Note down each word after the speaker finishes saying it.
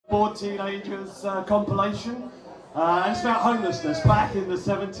Bored Teenagers compilation. And it's about homelessness. Back in the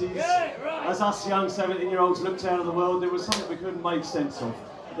 70s, as us young 17-year-olds looked out of the world, there was something we couldn't make sense of.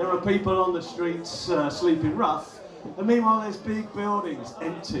 There were people on the streets sleeping rough, and meanwhile there's big buildings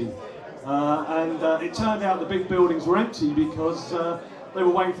empty. It turned out the big buildings were empty because they were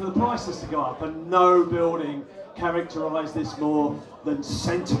waiting for the prices to go up, and no building characterised this more than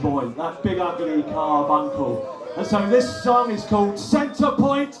Centrepoint, that big ugly carbuncle. And so this song is called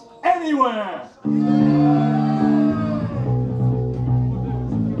Centrepoint Anywhere.